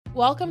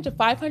Welcome to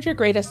 500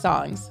 Greatest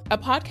Songs, a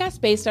podcast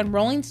based on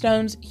Rolling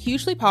Stone's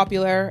hugely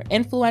popular,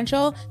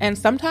 influential, and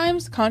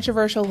sometimes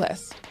controversial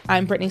list.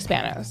 I'm Brittany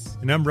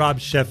Spanos. And I'm Rob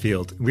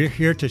Sheffield. We're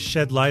here to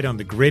shed light on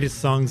the greatest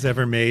songs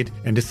ever made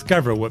and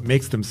discover what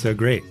makes them so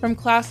great. From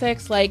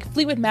classics like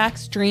Fleetwood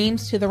Mac's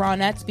Dreams to the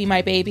Ronettes' Be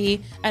My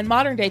Baby, and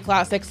modern-day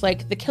classics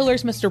like The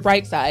Killers' Mr.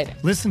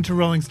 Brightside. Listen to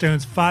Rolling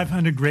Stone's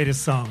 500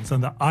 Greatest Songs on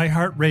the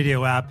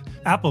iHeartRadio app,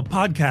 Apple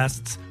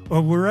Podcasts,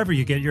 or wherever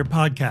you get your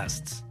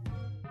podcasts.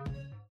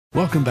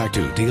 Welcome back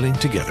to Dealing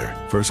Together.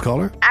 First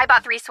caller? I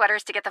bought 3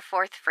 sweaters to get the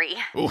 4th free.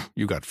 Oh,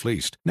 you got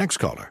fleeced. Next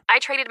caller? I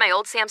traded my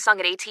old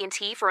Samsung at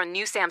AT&T for a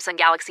new Samsung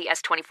Galaxy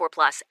S24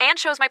 Plus and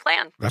chose my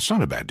plan. That's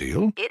not a bad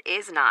deal. It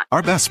is not.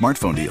 Our best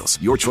smartphone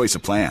deals. Your choice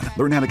of plan.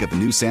 Learn how to get the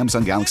new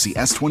Samsung Galaxy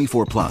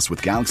S24 Plus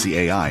with Galaxy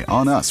AI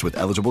on us with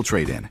eligible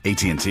trade-in.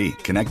 AT&T.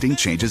 Connecting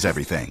changes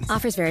everything.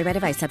 Offers vary by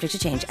device. Subject to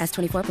change.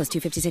 S24 plus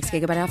 256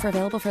 gigabyte offer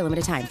available for a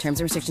limited time. Terms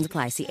and restrictions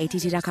apply. See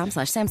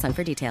att.com/Samsung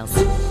for details.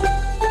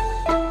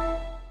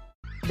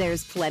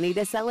 There's plenty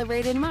to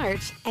celebrate in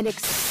March and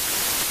National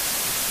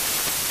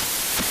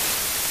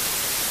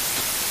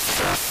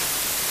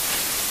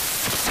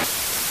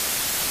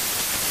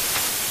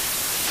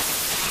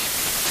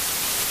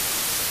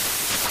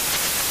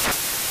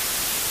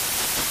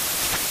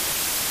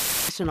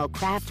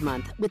Craft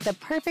Month with the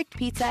perfect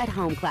pizza at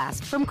home class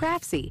from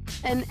Craftsy.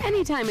 And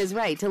anytime is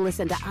right to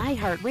listen to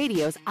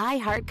iHeartRadio's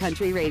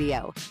iHeartCountry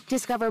Radio.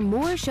 Discover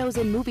more shows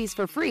and movies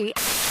for free.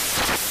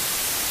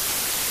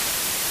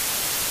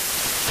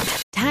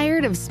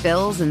 Tired of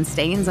spills and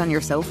stains on your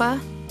sofa?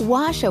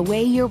 Wash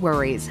away your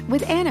worries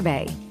with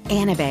Anabay.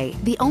 Anabay,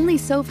 the only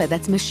sofa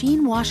that's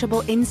machine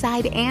washable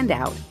inside and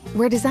out,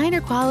 where designer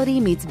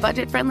quality meets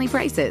budget-friendly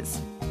prices.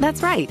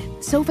 That's right,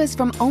 sofas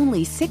from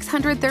only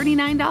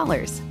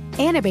 $639.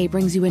 Anabay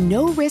brings you a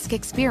no-risk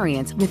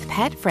experience with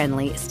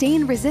pet-friendly,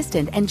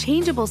 stain-resistant, and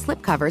changeable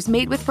slipcovers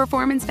made with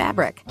performance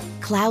fabric,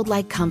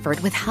 cloud-like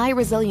comfort with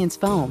high-resilience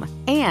foam,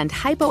 and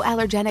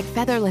hypoallergenic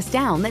featherless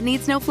down that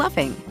needs no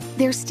fluffing.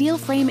 Their steel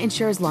frame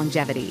ensures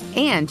longevity,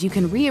 and you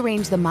can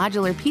rearrange the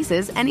modular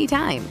pieces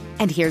anytime.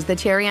 And here's the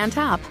cherry on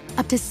top,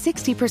 up to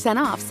 60%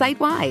 off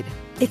site-wide.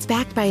 It's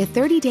backed by a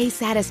 30-day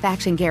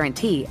satisfaction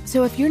guarantee,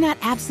 so if you're not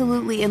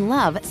absolutely in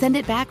love, send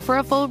it back for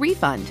a full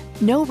refund.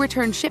 No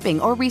return shipping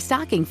or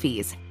restocking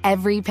fees.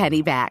 Every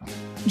penny back.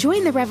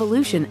 Join the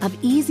revolution of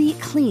easy,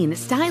 clean,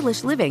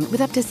 stylish living with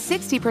up to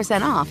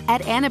 60% off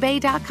at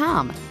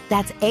anabay.com.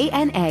 That's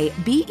ANABEI.com.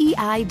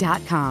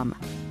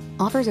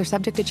 Offers are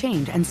subject to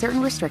change and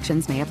certain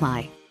restrictions may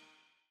apply.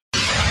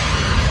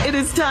 It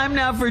is time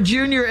now for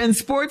Junior and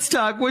Sports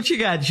Talk. What you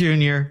got,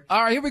 Junior?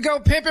 All right, here we go.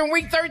 Pimpin'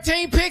 week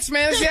 13 picks,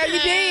 man. Let's see how you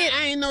did.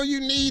 I ain't know you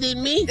needed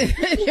me.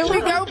 Here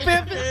we go,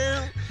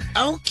 Pimpin'.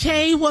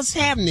 Okay, what's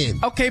happening?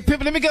 Okay,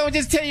 Pimpin', let me go and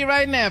just tell you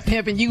right now,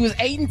 Pimpin', you was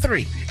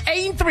 8-3.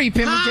 8-3,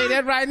 Pimpin', I'll tell you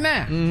that right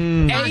now.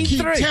 8-3. I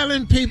keep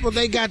telling people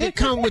they got to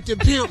come with the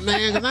pimp,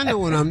 man, because I know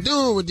what I'm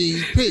doing with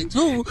these picks.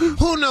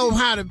 Who knows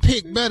how to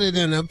pick better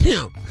than a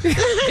pimp? Here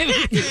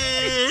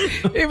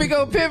we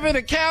go, Pimpin'.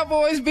 The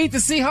Cowboys beat the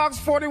Seahawks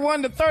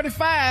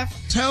 41-35.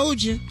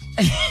 Told you.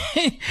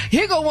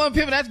 Here go one,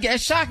 Pimpin',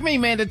 that shocked me,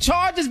 man. The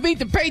Chargers beat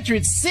the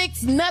Patriots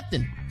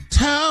 6-0.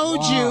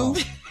 Told you.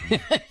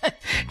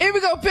 Here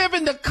we go,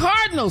 Pimpin'. The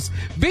Cardinals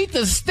beat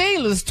the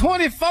Steelers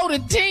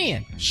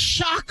 24-10.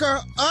 Shocker,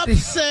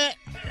 upset.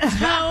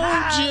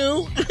 Told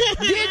you.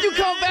 Then you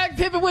come back,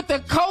 Pimpin', with the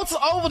Colts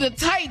over the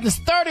Titans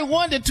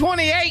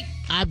 31-28.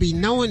 I be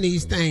knowing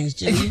these things,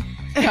 Jimmy.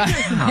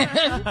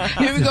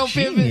 Here we go,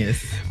 Pimpin'.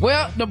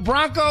 Well, the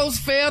Broncos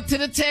fell to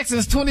the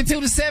Texans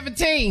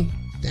 22-17.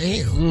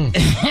 Damn.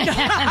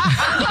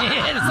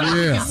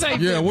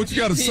 Yeah, what you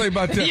got to say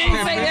about that? You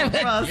didn't say that.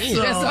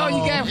 That's all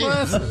you got for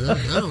us? I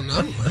don't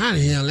know how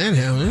the hell that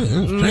happened.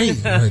 That's crazy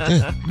right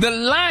there. The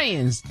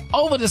Lions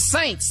over the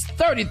Saints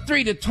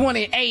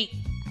 33-28.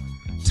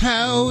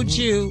 Told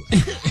you.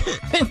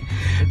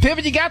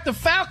 Pimpin', you got the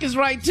Falcons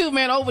right too,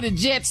 man, over the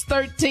Jets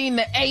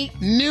 13-8.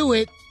 Knew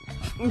it.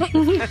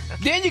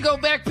 Then you go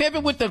back,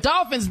 Pimpin', with the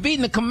Dolphins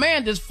beating the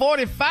Commanders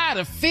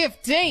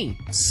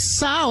 45-15.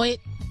 Saw it.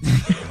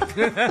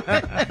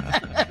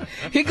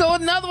 Here go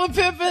another one,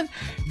 Pimpin'.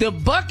 The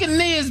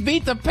Buccaneers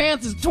beat the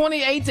Panthers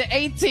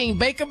 28-18.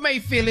 Baker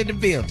Mayfield in the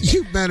building.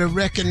 You better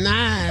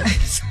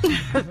recognize.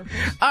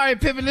 All right,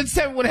 Pimpin', let's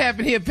tell me what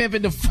happened here,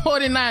 Pimpin'. The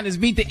 49ers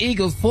beat the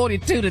Eagles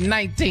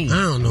 42-19.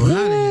 I don't know how the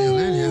hell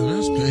that happened.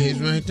 That's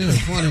crazy right there.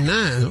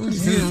 49.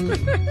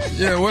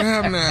 Yeah, what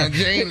happened to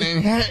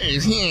Jalen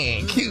Hurts?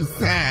 Yeah, cute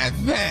size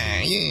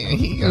pie. Yeah,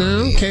 he got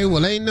okay,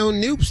 well, ain't no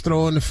noobs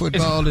throwing the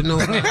football to no.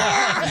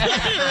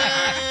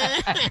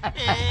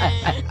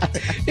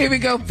 Here we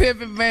go,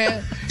 Pimpin',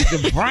 man.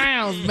 The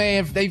Browns,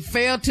 man, they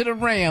fell to the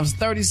Rams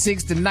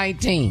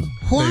 36-19.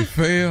 What? They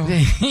fell?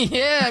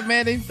 Yeah,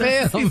 man, they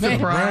fell. The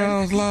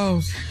Browns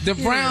lost. The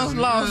Browns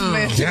lost,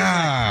 man.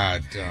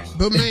 God.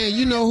 But, man,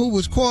 you know who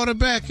was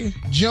quarterbacking?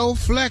 Joe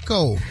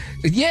Flacco.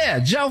 Yeah,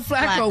 Joe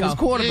Flacco was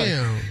quarterback.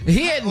 Damn.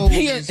 He had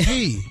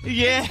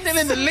Yeah. still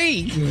in the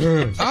league.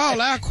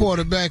 All our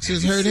quarterbacks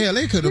is hurt. Hell,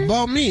 they could have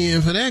bought me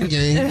in for that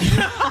game.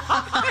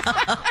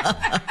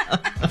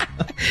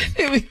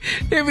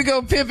 Here we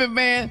go, Pimpin'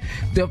 Man.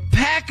 The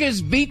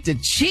Packers beat the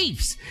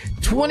Chiefs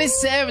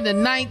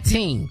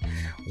 27-19.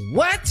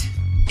 What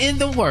in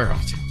the world?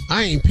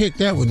 I ain't picked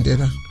that one,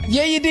 did I?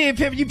 Yeah, you did,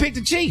 Pimpin'. You picked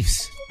the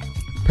Chiefs.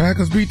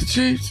 Packers beat the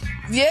Chiefs?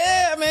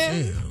 Yeah,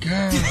 man.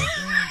 God.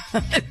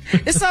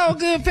 It's all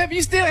good, Pimpin'.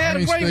 You still had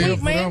a great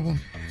week, man.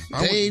 I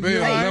was on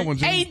that one,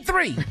 Jimmy.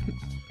 8-3.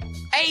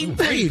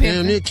 8-3. Hey,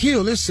 damn, it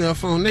killed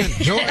himself on that.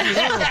 Jordan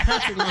Love,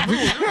 Patrick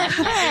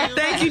Mahomes.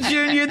 Thank you,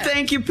 Junior.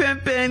 Thank you,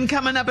 Pimpin'.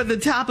 Coming up at the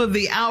top of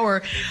the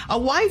hour, a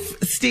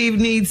wife, Steve,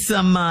 needs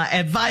some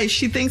advice.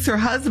 She thinks her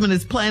husband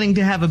is planning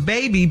to have a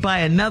baby by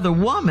another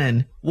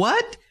woman.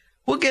 What?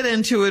 We'll get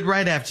into it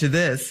right after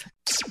this.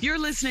 You're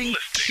listening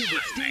to the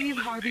Steve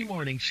Harvey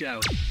Morning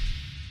Show.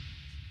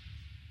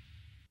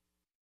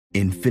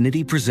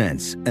 Infiniti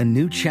presents a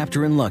new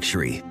chapter in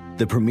luxury,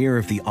 the premiere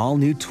of the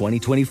all-new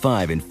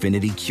 2025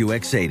 Infiniti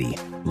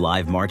QX80,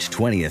 live March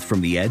 20th from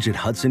the Edge at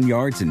Hudson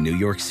Yards in New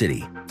York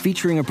City,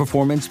 featuring a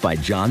performance by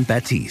John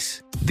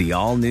Batiste. The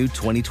all-new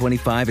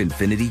 2025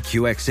 Infiniti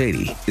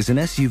QX80 is an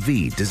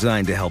SUV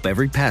designed to help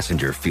every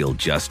passenger feel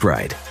just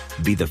right.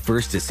 Be the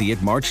first to see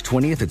it March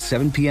 20th at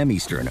 7 p.m.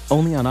 Eastern,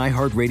 only on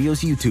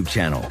iHeartRadio's YouTube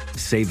channel.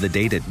 Save the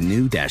date at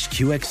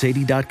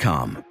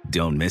new-QX80.com.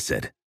 Don't miss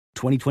it.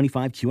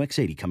 2025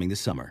 QX80 coming this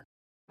summer.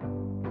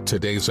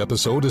 Today's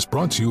episode is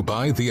brought to you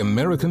by the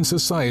American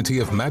Society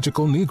of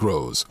Magical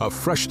Negroes, a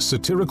fresh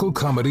satirical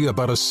comedy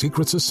about a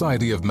secret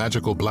society of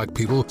magical black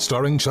people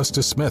starring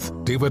Justice Smith,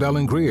 David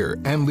Allen Greer,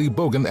 Ann Lee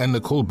Bogan, and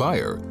Nicole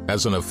Byer.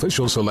 As an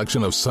official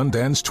selection of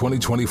Sundance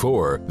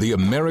 2024, the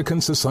American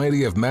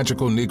Society of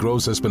Magical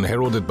Negroes has been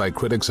heralded by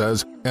critics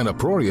as an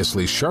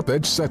uproariously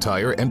sharp-edged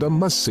satire and a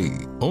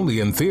must-see.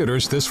 Only in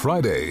theaters this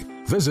Friday.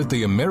 Visit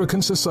the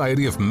American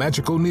Society of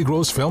Magical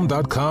Negroes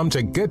Film.com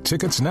to get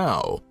tickets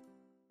now.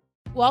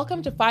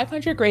 Welcome to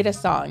 500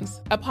 Greatest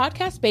Songs, a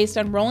podcast based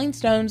on Rolling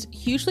Stone's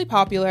hugely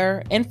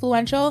popular,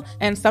 influential,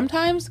 and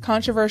sometimes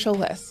controversial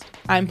list.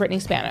 I'm Brittany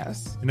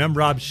Spanos. And I'm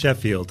Rob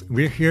Sheffield.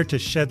 We're here to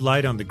shed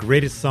light on the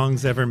greatest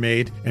songs ever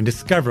made and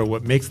discover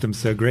what makes them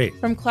so great.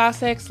 From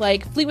classics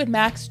like Fleetwood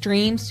Mac's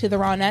Dreams to the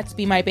Ronettes'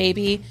 Be My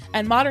Baby,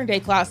 and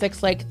modern-day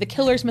classics like The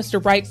Killers'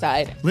 Mr.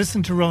 Brightside.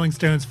 Listen to Rolling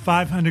Stone's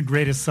 500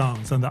 Greatest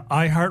Songs on the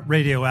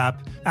iHeartRadio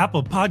app,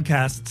 Apple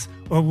Podcasts,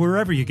 or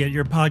wherever you get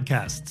your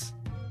podcasts.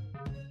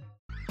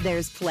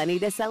 There's plenty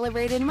to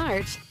celebrate in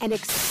March and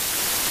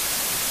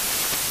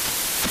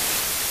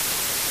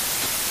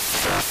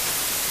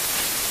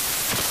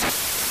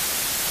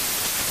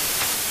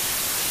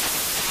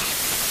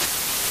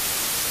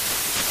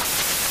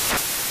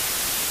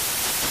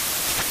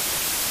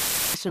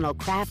National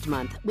Craft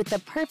Month with the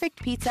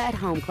perfect pizza at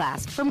home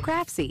class from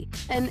Craftsy.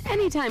 And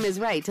anytime is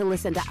right to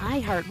listen to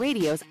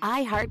iHeartRadio's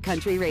iHeart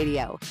Country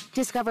Radio.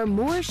 Discover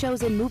more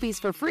shows and movies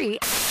for free